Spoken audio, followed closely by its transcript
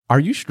Are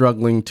you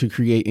struggling to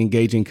create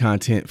engaging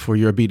content for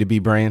your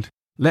B2B brand?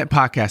 Let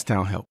Podcast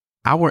Town help.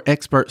 Our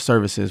expert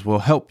services will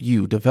help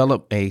you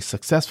develop a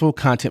successful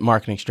content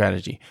marketing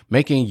strategy,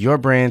 making your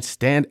brand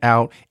stand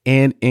out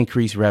and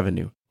increase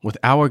revenue. With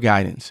our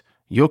guidance,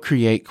 you'll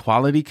create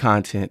quality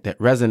content that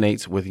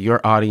resonates with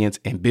your audience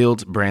and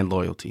builds brand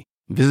loyalty.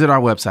 Visit our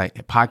website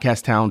at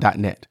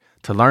podcasttown.net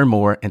to learn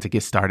more and to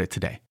get started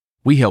today.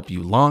 We help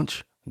you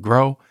launch,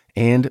 grow,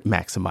 and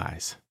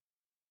maximize.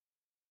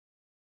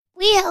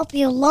 We help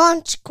you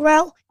launch,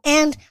 grow,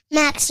 and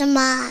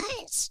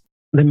maximize.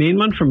 The main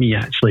one for me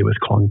actually with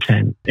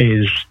content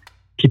is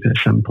keeping it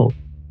simple.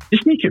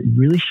 Just make it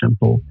really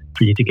simple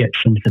for you to get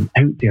something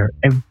out there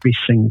every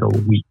single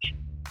week.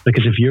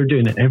 Because if you're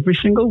doing it every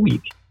single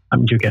week, that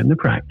means you're getting the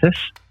practice.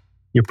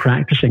 You're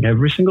practicing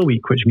every single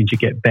week, which means you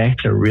get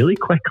better really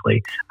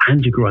quickly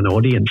and you grow an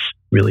audience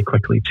really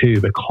quickly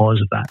too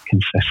because of that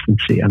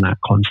consistency and that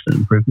constant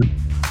improvement.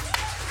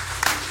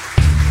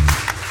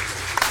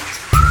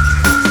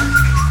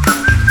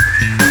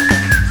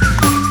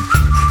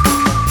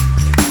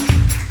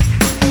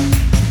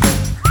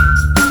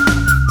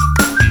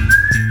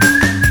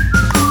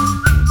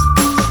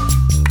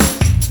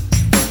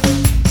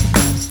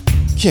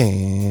 Can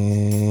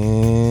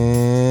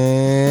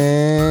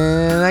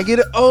I get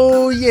it?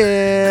 Oh,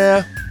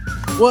 yeah.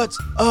 What's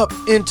up,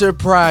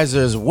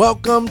 Enterprisers?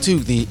 Welcome to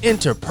the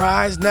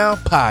Enterprise Now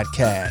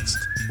podcast,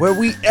 where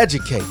we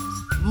educate,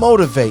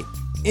 motivate,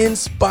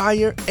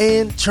 inspire,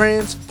 and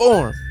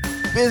transform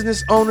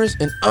business owners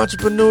and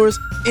entrepreneurs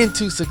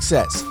into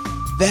success.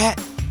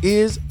 That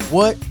is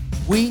what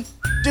we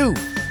do.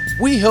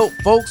 We help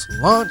folks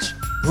launch,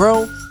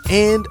 grow,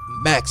 and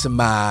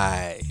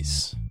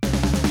maximize.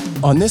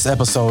 On this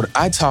episode,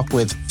 I talk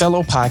with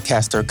fellow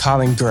podcaster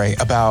Colin Gray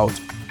about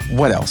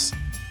what else?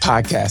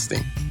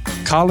 Podcasting.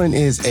 Colin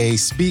is a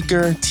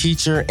speaker,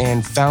 teacher,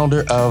 and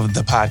founder of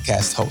The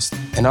Podcast Host,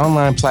 an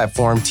online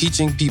platform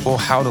teaching people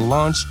how to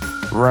launch,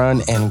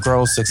 run, and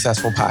grow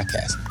successful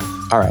podcasts.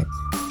 All right,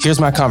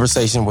 here's my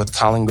conversation with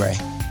Colin Gray.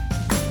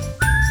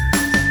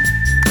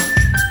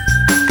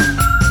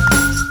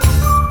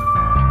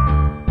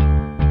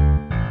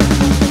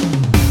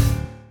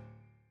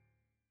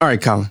 All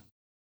right, Colin.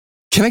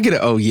 Can I get an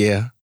oh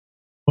yeah?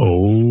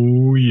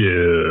 Oh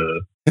yeah.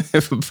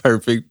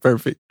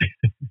 Perfect.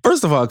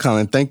 First of all,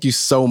 Colin, thank you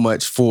so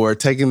much for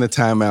taking the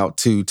time out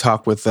to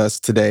talk with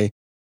us today.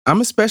 I'm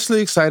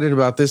especially excited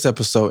about this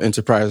episode,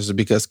 Enterprisers,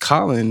 because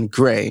Colin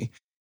Gray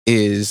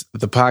is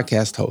the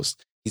podcast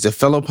host. He's a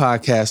fellow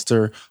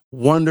podcaster,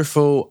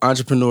 wonderful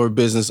entrepreneur,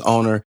 business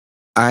owner.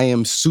 I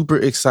am super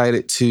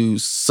excited to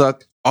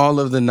suck all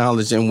of the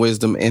knowledge and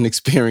wisdom and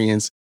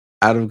experience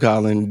out of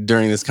Colin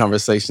during this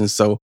conversation.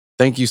 So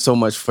thank you so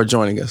much for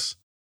joining us.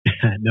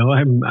 No,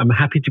 I'm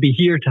happy to be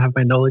here to have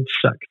my knowledge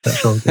sucked.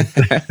 That's all good.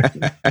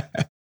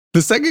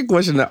 The second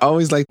question I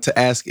always like to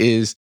ask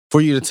is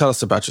for you to tell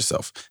us about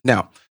yourself.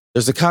 Now,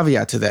 there's a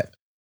caveat to that.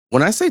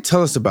 When I say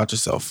tell us about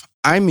yourself,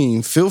 I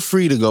mean feel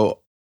free to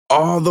go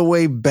all the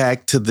way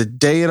back to the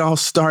day it all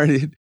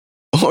started,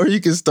 or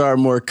you can start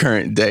more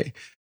current day.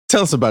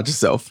 Tell us about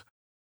yourself.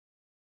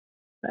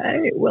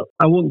 Well,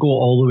 I won't go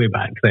all the way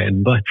back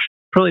then, but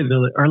probably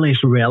the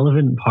earliest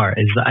relevant part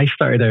is that I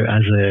started out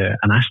as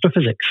an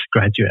astrophysics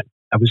graduate.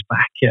 I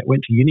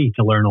went to uni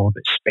to learn all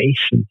about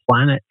space and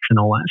planets and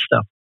all that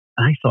stuff.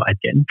 And I thought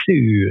I'd get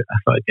into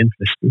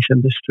the space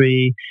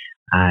industry.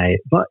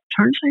 But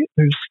turns out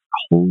there's a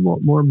whole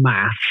lot more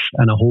maths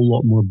and a whole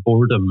lot more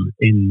boredom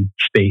in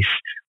space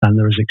than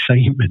there was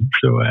excitement.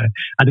 So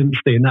I didn't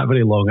stay in that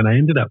very long. And I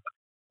ended up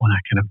on a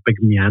kind of big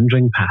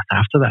meandering path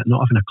after that,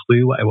 not having a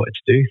clue what I wanted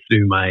to do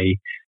through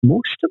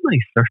most of my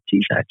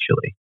 30s,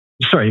 actually.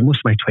 Sorry, most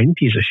of my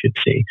 20s, I should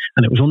say.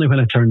 And it was only when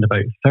I turned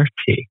about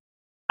 30,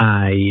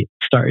 I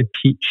started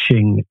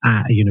teaching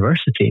at a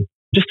university,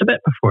 just a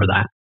bit before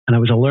that. And I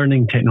was a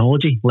learning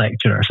technology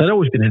lecturer. So I'd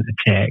always been into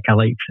tech. I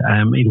liked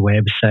made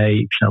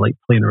websites. I liked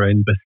playing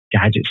around with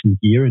gadgets and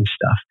gear and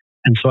stuff.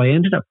 And so I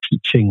ended up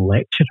teaching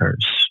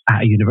lecturers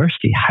at a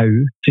university how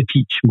to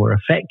teach more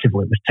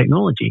effectively with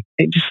technology.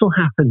 It just so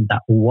happened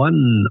that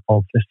one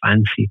of the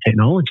fancy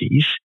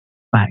technologies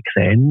back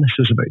then, this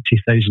was about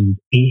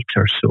 2008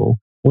 or so,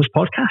 was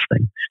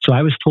podcasting. So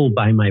I was told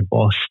by my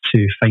boss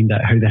to find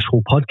out how this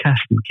whole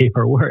podcasting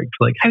caper worked.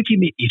 Like, how do you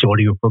make these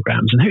audio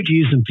programs and how do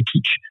you use them to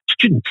teach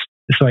students?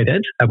 So I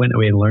did. I went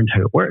away and learned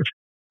how it worked.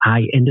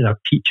 I ended up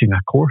teaching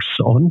a course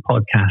on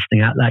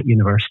podcasting at that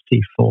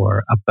university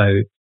for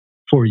about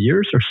 4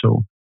 years or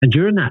so. And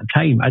during that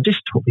time, I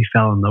just totally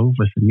fell in love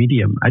with the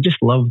medium. I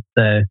just loved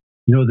there's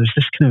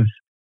this kind of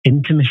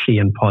intimacy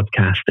in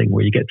podcasting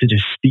where you get to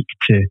just speak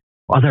to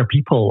other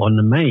people on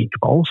the mic,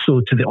 but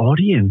also to the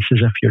audience as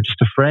if you're just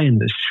a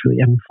friend. It's really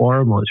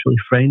informal, it's really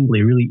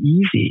friendly, really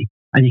easy,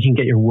 and you can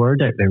get your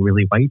word out there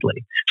really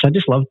widely. So I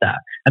just loved that.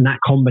 And that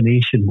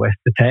combination with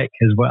the tech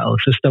as well.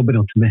 So still being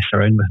able to mess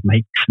around with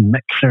mics and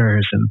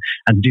mixers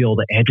and do all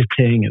the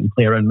editing and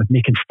play around with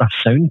making stuff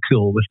sound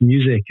cool with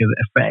music and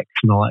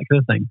effects and all that kind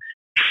of thing.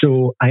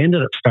 So I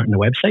ended up starting a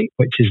website,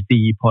 which is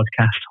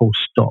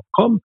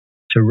thepodcasthost.com.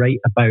 to write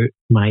about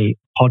my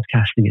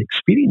podcasting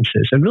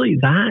experiences. And really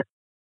that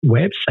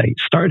website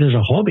started as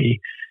a hobby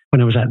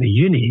when I was at the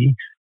uni,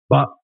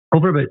 but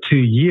over about 2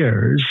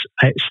 years,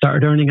 I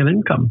started earning an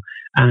income.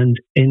 And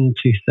in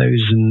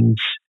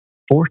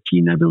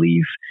 2014, I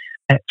believe,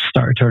 it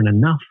started to earn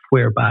enough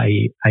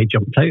whereby I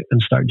jumped out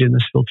and started doing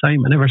this full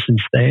time. And ever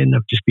since then,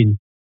 I've just been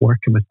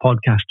working with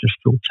podcasters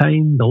full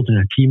time, building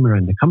a team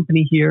around the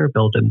company here,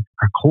 building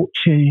our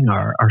coaching,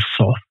 our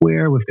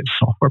software. We've got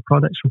software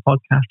products for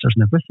podcasters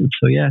and everything.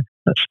 So yeah,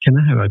 that's kind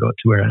of how I got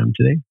to where I am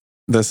today.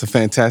 That's a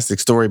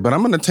fantastic story, but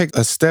I'm going to take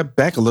a step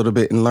back a little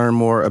bit and learn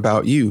more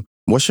about you.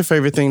 What's your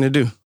favorite thing to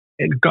do?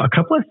 I've got a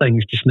couple of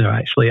things just now,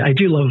 actually. I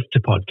do love to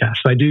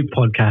podcast. So I do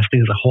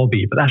podcasting as a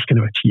hobby, but that's kind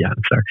of a cheat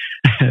answer.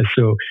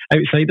 So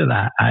outside of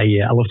that, I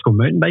love to go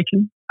mountain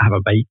biking. I have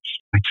a bike.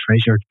 My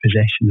treasured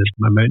possession is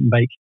my mountain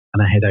bike.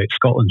 And I head out.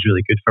 Scotland's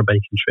really good for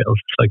biking trails,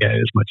 so I get out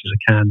as much as I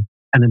can.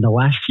 And in the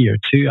last year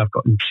too, I've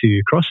gotten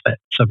to CrossFit.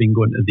 So I've been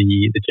going to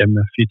the gym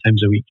a few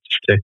times a week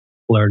just to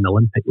learn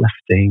Olympic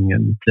lifting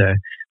and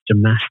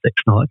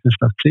gymnastics and all that kind of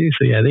stuff too.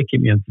 So yeah, they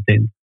keep me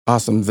entertained.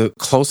 Awesome. The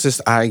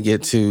closest I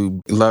get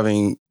to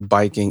loving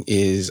biking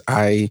is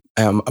I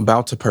am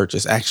about to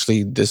purchase,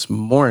 actually this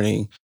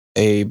morning,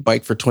 a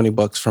bike for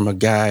 $20 from a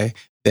guy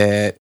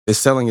that is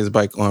selling his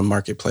bike on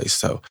Marketplace.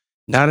 So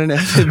not an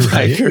avid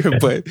biker,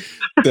 but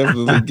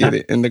definitely get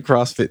it. And the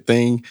CrossFit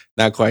thing,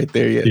 not quite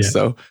there yet. Yeah.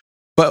 So,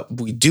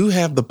 but we do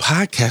have the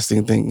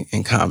podcasting thing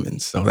in common.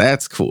 So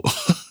that's cool.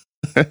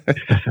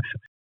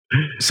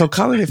 So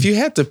Colin, if you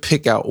had to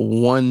pick out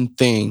one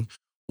thing,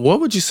 what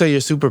would you say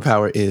your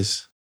superpower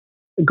is?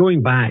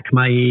 Going back,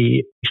 my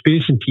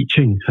experience in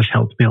teaching has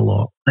helped me a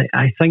lot.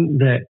 I think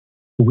that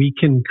we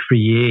can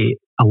create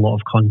a lot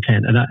of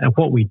content. And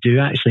what we do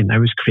actually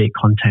now is create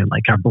content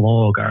like our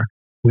blog, our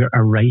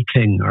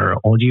writing, our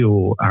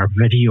audio, our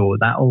video.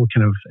 That all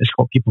kind of is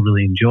what people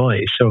really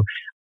enjoy. So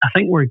I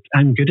think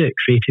I'm good at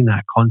creating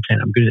that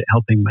content. I'm good at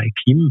helping my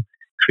team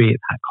create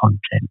that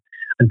content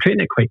and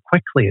creating it quite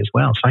quickly as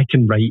well. So I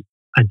can write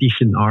a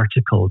decent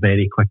article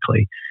very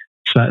quickly.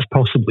 So that's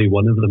possibly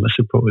one of them, I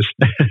suppose.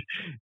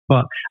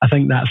 But I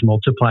think that's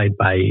multiplied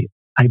by,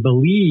 I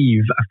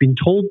believe, I've been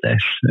told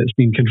this, it's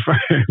been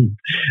confirmed,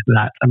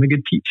 that I'm a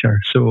good teacher.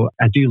 So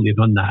I do live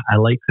on that. I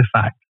like the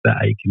fact that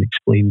I can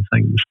explain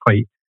things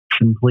quite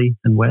simply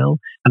and well.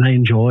 And I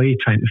enjoy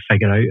trying to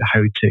figure out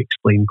how to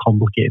explain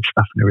complicated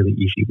stuff in a really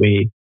easy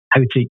way,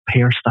 how to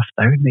pare stuff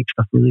down, make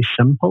stuff really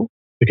simple.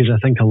 Because I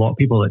think a lot of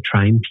people that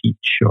try and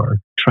teach or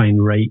try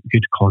and write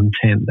good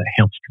content that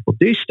helps people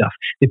do stuff,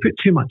 they put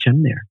too much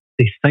in there.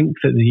 They think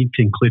that they need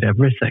to include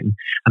everything.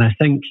 And I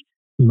think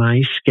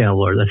my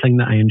skill, or the thing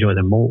that I enjoy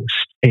the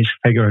most, is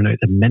figuring out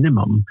the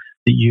minimum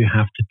that you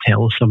have to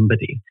tell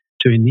somebody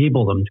to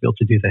enable them to be able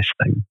to do this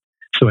thing.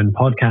 So in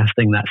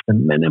podcasting, that's the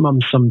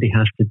minimum somebody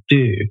has to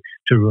do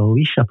to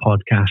release a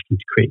podcast and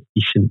to create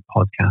decent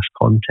podcast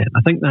content.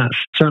 I think that's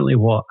certainly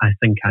what I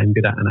think I'm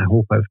good at, and I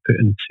hope I've put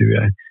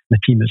into my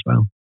team as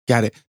well.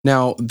 Got it.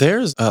 Now,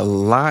 there's a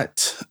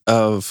lot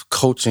of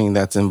coaching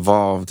that's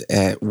involved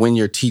when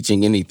you're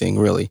teaching anything,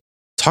 really.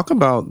 Talk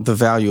about the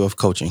value of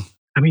coaching.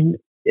 I mean,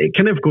 it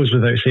kind of goes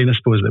without saying, I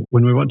suppose, that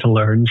when we want to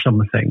learn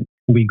something,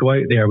 we go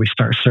out there, we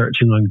start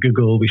searching on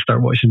Google, we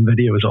start watching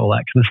videos, all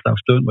that kind of stuff,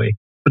 don't we?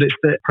 But it's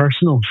the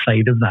personal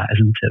side of that,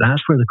 isn't it?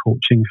 That's where the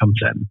coaching comes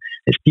in.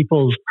 It's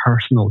people's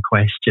personal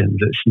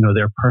questions. It's,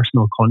 their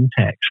personal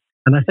context.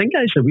 And I think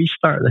actually we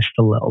start this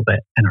a little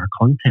bit in our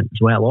content as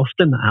well.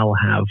 Often I'll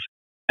have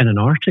in an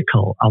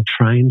article, I'll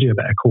try and do a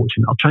bit of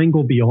coaching. I'll try and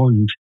go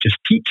beyond just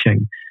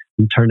teaching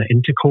and turn it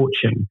into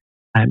coaching.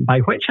 By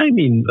which I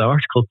mean the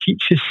article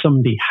teaches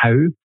somebody how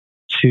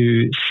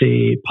to,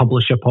 say,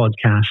 publish a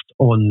podcast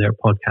on their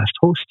podcast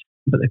host.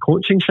 But the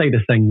coaching side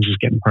of things is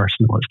getting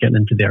personal. It's getting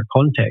into their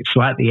context.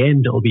 So at the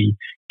end, it'll be,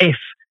 if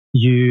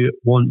you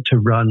want to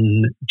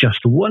run just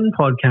one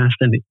podcast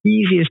in the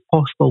easiest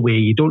possible way,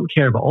 you don't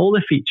care about all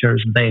the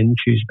features, then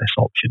choose this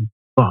option.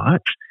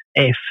 But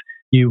if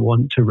you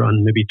want to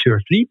run maybe 2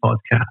 or 3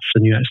 podcasts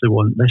and you actually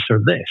want this or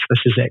this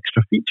is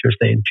extra features,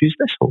 then choose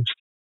this host.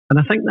 And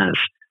I think that's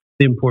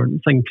the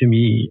important thing to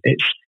me.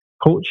 It's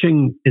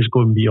coaching is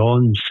going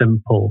beyond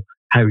simple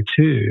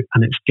how-to,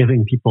 and it's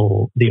giving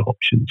people the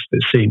options.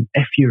 It's saying,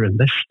 if you're in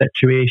this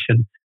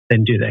situation,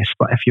 then do this.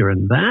 But if you're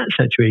in that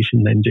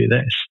situation, then do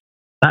this.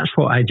 That's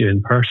what I do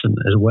in person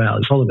as well.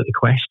 It's all about the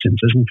questions,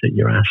 isn't it?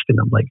 You're asking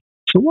them, like,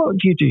 so what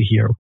do you do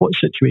here? What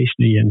situation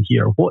are you in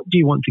here? What do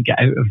you want to get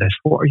out of this?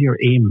 What are your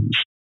aims?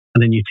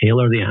 And then you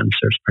tailor the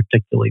answers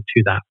particularly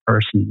to that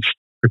person's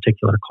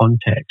particular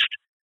context.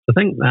 I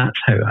think that's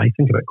how I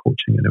think about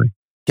coaching anyway.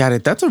 Got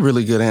it. That's a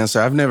really good answer.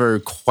 I've never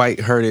quite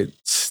heard it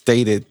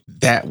stated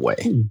that way.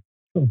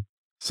 Cool.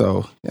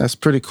 So that's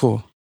pretty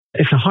cool.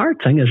 It's a hard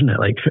thing, isn't it?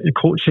 Like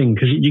coaching,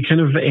 because you kind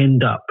of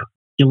end up,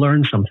 you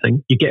learn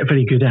something, you get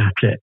very good at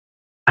it.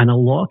 And a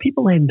lot of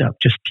people end up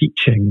just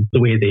teaching the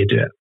way they do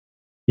it.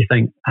 You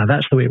think,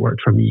 that's the way it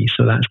worked for me,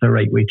 so that's the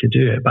right way to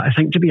do it. But I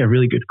think to be a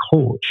really good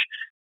coach,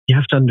 you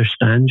have to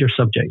understand your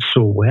subject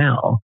so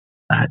well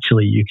that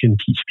actually you can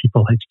teach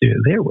people how to do it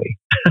their way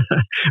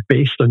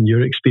based on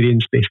your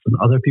experience, based on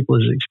other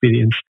people's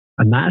experience.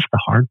 And that's the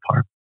hard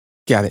part.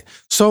 Got it.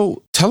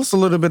 So tell us a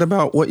little bit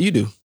about what you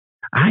do.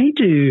 I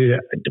do.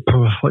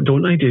 What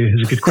don't I do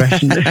is a good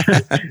question.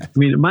 I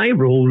mean, my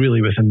role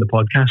really within the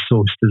podcast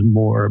host is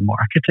more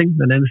marketing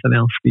than anything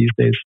else these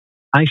days.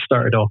 I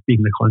started off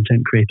being the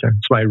content creator.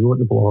 So I wrote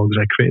the blogs,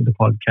 I created the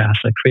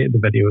podcasts, I created the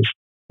videos.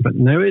 But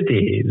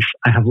nowadays,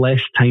 I have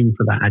less time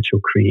for that actual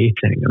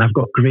creating. And I've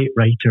got great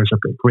writers,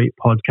 I've got great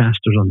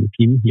podcasters on the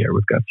team here.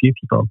 We've got a few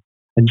people.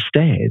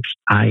 Instead,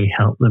 I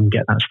help them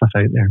get that stuff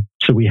out there.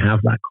 So we have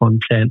that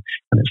content,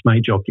 and it's my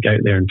job to get out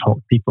there and talk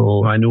to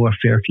people. I know a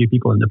fair few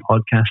people in the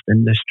podcast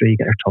industry,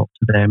 get to talk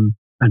to them,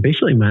 and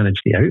basically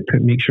manage the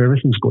output, make sure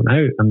everything's going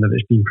out and that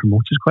it's being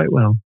promoted quite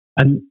well.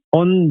 And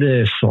on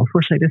the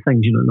software side of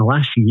things, in the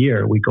last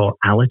year, we got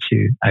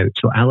Alitu out.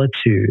 So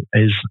Alitu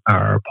is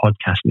our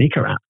podcast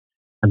maker app.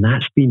 And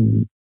that's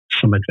been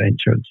some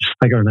adventure, just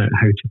figuring out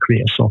how to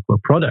create a software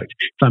product.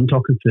 So I'm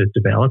talking to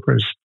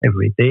developers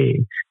every day.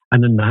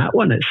 And in that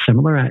one, it's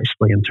similar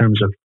actually in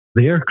terms of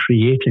they're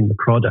creating the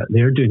product,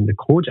 they're doing the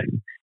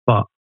coding,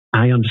 but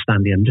I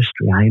understand the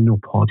industry. I know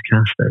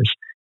podcasters.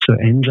 So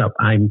it ends up,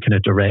 I'm kind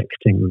of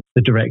directing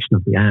the direction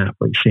of the app,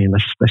 like saying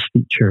this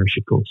feature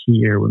should go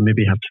here. We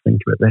maybe have to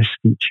think about this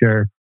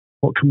feature.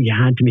 What can we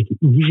add to make it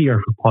easier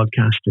for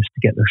podcasters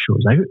to get their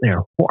shows out there?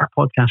 What are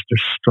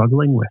podcasters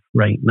struggling with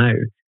right now?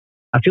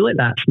 I feel like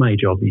that's my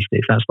job these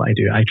days. That's what I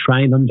do. I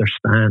try and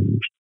understand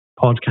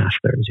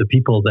podcasters, the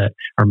people that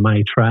are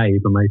my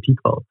tribe or my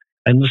people,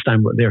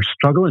 understand what they're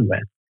struggling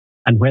with.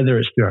 And whether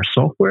it's through our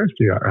software,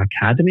 through our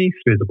academy,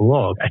 through the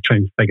blog, I try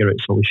and figure out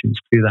solutions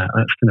to that.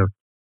 That's kind of,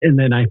 and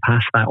then I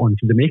pass that on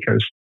to the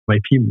makers, my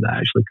team that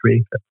actually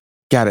create it.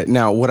 Got it.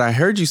 Now, what I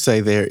heard you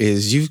say there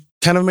is you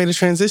kind of made a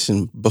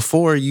transition.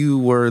 Before you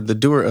were the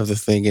doer of the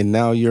thing, and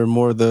now you're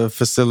more the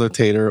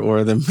facilitator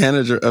or the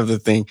manager of the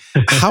thing.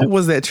 How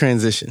was that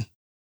transition?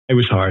 It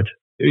was hard.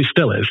 It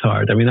still is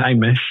hard. I mean, I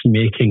miss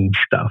making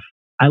stuff.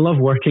 I love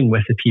working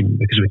with a team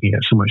because we can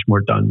get so much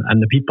more done.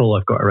 And the people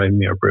I've got around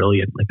me are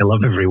brilliant. Like, I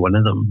love every one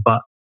of them.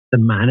 But the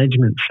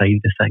management side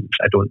of things,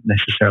 I don't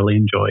necessarily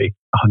enjoy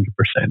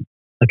 100%.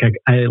 Like,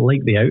 I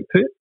like the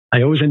output.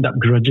 I always end up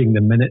grudging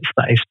the minutes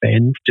that I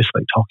spend just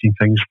like talking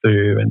things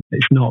through. And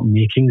it's not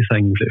making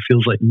things. It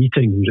feels like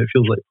meetings. It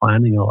feels like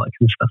planning, all that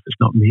kind of stuff. It's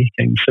not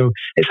making. So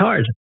it's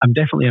hard. I'm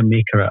definitely a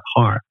maker at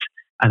heart.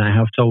 And I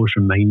have to always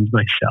remind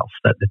myself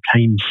that the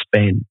time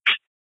spent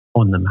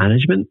on the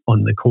management,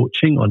 on the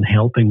coaching, on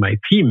helping my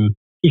team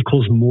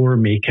equals more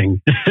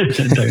making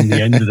down the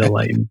end of the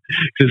line.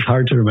 Because it's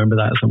hard to remember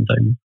that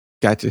sometimes.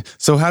 Gotcha.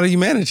 So how do you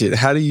manage it?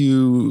 How do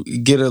you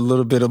get a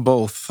little bit of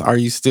both? Are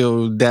you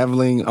still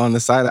dabbling on the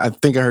side? I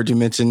think I heard you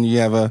mention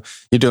you're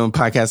doing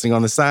podcasting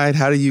on the side.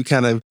 How do you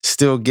kind of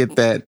still get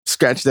that,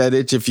 scratch that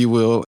itch, if you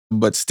will,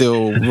 but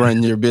still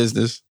run your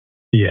business?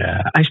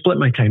 Yeah, I split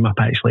my time up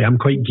actually. I'm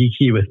quite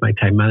geeky with my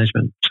time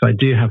management. So I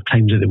do have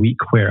times of the week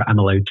where I'm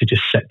allowed to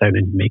just sit down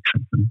and make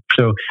something.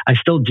 So I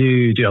still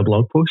do a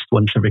blog post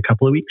once every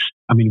couple of weeks.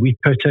 I mean, we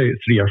put out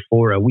 3 or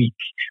 4 a week,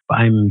 but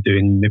I'm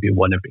doing maybe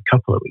one every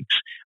couple of weeks.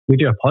 We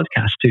do a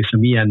podcast too. So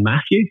me and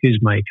Matthew, who's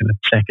my kind of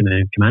second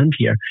in command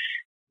here,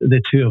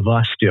 the two of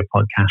us do a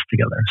podcast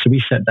together. So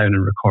we sit down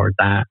and record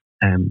that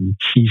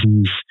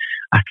seasons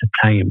at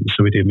a time.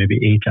 So we do maybe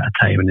 8 at a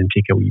time and then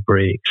take a wee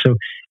break. So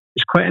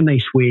it's quite a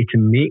nice way to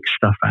make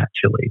stuff,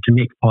 actually, to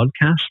make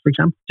podcasts, for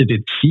example, to do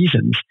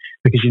seasons,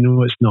 because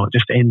it's not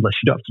just endless.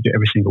 You don't have to do it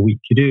every single week.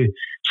 You do,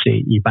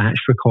 say, you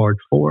batch record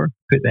 4,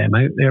 put them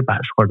out there,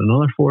 batch record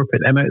another 4, put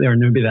them out there, and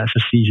maybe that's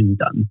a season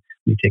done.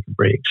 You take a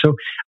break. So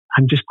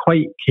I'm just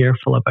quite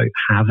careful about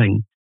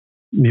having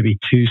maybe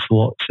 2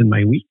 slots in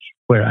my week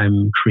where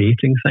I'm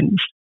creating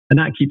things. And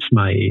that keeps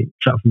my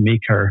sort of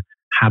maker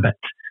habit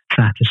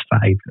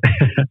satisfied,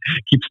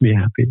 keeps me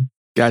happy.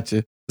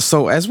 Gotcha.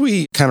 So as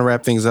we kind of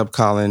wrap things up,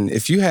 Colin,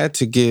 if you had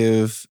to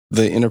give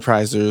the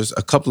enterprisers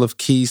a couple of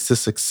keys to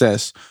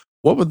success,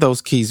 what would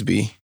those keys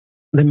be?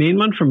 The main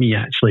one for me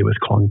actually with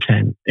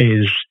content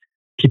is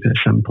keeping it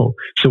simple.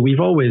 So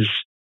we've always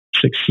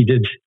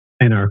succeeded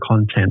in our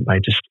content by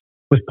just,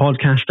 with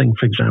podcasting,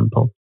 for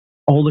example,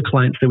 all the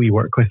clients that we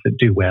work with that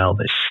do well,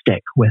 that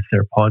stick with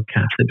their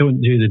podcast, that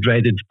don't do the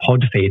dreaded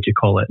pod fade, you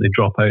call it, they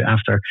drop out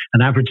after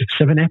an average of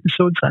 7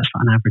 episodes. That's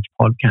what an average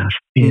podcast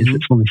is.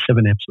 It's only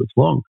 7 episodes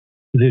long.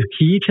 The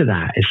key to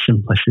that is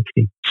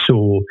simplicity.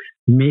 So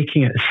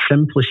making it as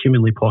simple as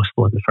humanly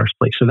possible in the first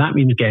place. So that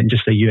means getting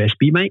just a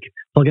USB mic,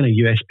 plugging a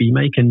USB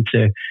mic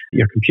into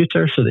your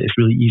computer so that it's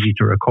really easy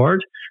to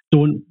record.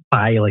 Don't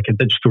buy like a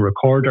digital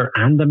recorder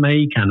and a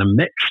mic and a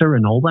mixer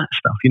and all that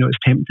stuff. It's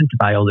tempting to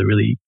buy all the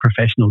really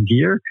professional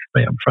gear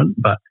right up front,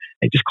 but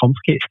it just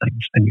complicates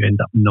things and you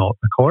end up not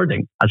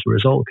recording as a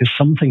result because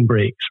something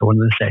breaks or one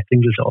of the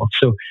settings is off.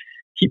 So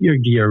keep your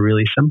gear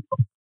really simple.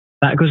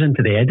 That goes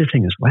into the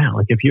editing as well.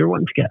 Like if you're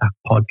wanting to get a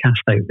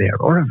podcast out there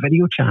or a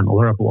video channel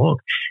or a blog,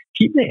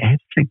 keep the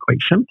editing quite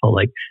simple.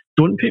 Like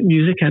don't put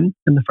music in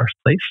the first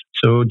place.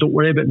 So don't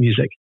worry about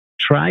music.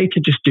 try to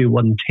just do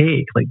one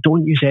take. Like,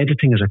 don't use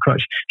editing as a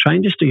crutch. Try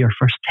and just do your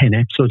first 10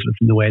 episodes with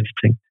no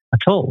editing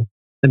at all.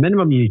 The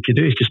minimum you need to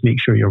do is just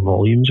make sure your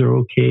volumes are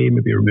okay,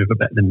 maybe remove a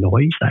bit of the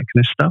noise, that kind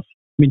of stuff.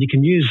 I mean, you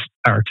can use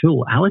our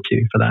tool,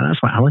 Alitu, for that.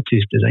 That's what Alitu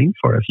is designed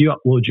for. If you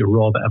upload your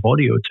raw bit of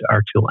audio to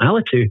our tool,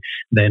 Alitu,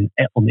 then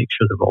it'll make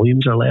sure the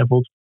volumes are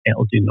leveled.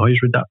 It'll do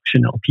noise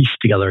reduction. It'll piece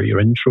together your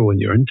intro and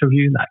your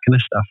interview, that kind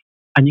of stuff.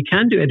 And you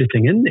can do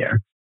editing in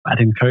there, but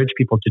I'd encourage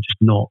people to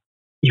just not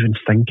even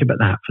think about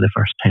that for the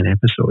first 10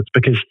 episodes.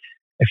 Because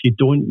if you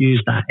don't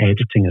use that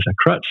editing as a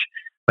crutch,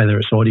 whether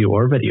it's audio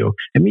or video,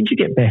 it means you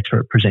get better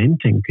at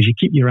presenting because you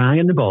keep your eye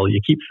on the ball.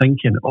 You keep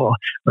thinking, oh,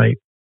 right,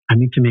 I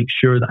need to make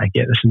sure that I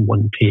get this in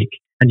one take.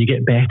 And you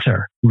get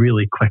better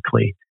really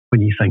quickly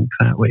when you think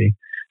that way.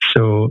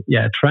 So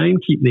yeah, try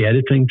and keep the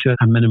editing to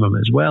a minimum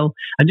as well.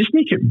 And just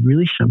make it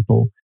really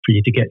simple for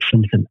you to get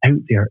something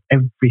out there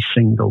every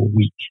single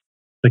week.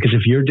 Because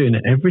if you're doing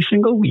it every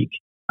single week,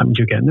 that means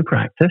you're getting the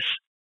practice.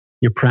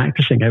 You're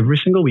practicing every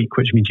single week,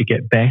 which means you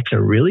get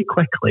better really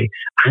quickly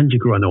and you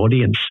grow an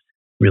audience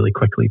really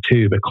quickly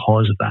too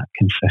because of that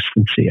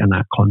consistency and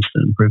that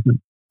constant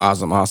improvement.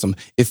 Awesome.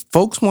 If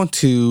folks want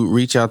to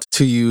reach out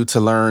to you to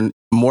learn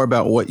more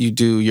about what you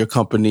do, your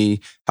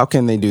company, how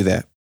can they do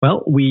that?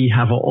 Well, we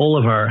have all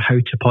of our how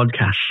to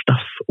podcast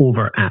stuff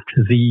over at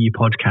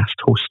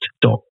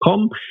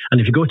thepodcasthost.com. And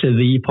if you go to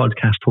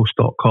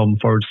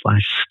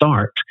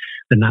thepodcasthost.com/start,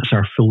 then that's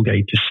our full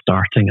guide to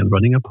starting and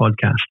running a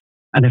podcast.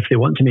 And if they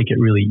want to make it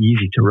really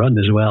easy to run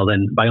as well,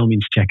 then by all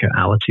means check out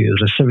Alitu.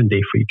 There's a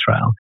 7-day free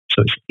trial.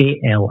 So it's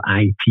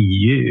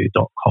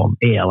alitu.com,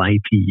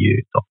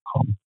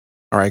 alitu.com.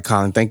 All right,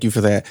 Colin, thank you for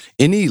that.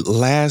 Any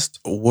last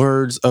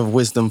words of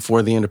wisdom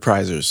for the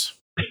enterprisers?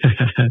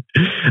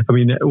 I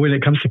mean, when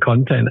it comes to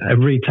content,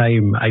 every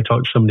time I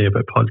talk to somebody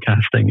about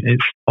podcasting,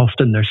 it's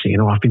often they're saying,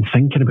 oh, I've been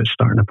thinking about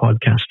starting a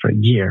podcast for a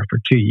year, for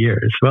 2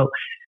 years. Well,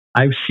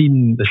 I've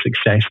seen the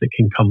success that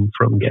can come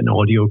from getting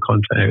audio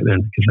content out there on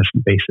a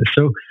consistent basis.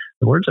 So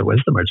the words of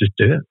wisdom are just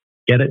do it,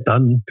 get it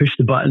done, push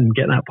the button,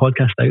 get that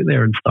podcast out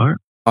there and start.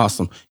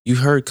 Awesome. You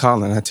heard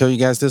Colin. I tell you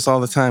guys this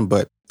all the time,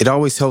 but it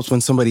always helps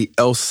when somebody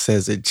else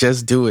says it.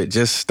 Just do it.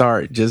 Just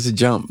start. Just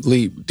jump,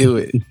 leap, do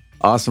it.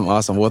 Awesome.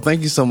 Well,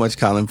 thank you so much,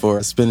 Colin,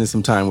 for spending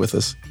some time with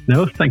us.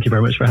 No, thank you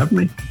very much for having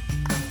me.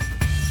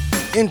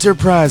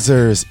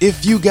 Enterprisers,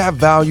 if you got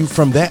value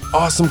from that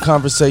awesome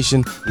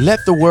conversation, let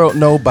the world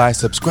know by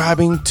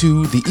subscribing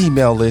to the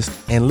email list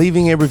and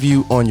leaving a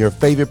review on your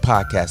favorite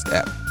podcast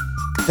app.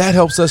 That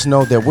helps us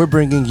know that we're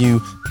bringing you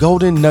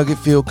golden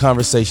nugget-filled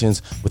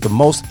conversations with the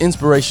most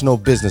inspirational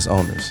business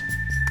owners.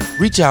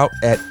 Reach out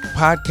at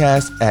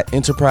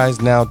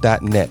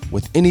podcast@enterprisenow.net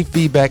with any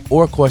feedback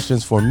or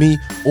questions for me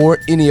or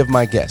any of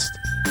my guests.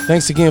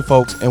 Thanks again,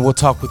 folks, and we'll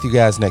talk with you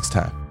guys next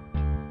time.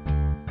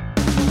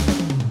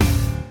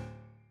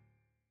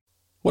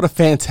 What a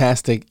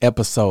fantastic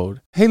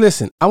episode. Hey,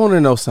 listen, I want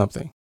to know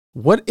something.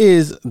 What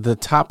is the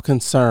top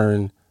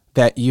concern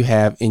that you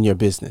have in your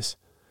business?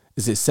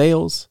 Is it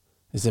sales?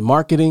 Is it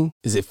marketing?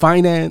 Is it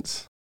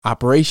finance?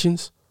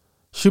 Operations?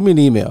 Shoot me an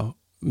email,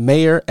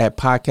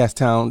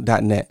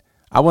 mayor@podcasttown.net.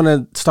 I want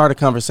to start a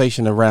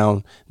conversation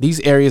around these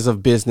areas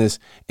of business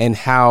and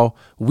how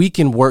we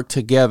can work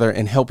together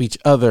and help each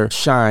other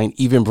shine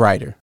even brighter.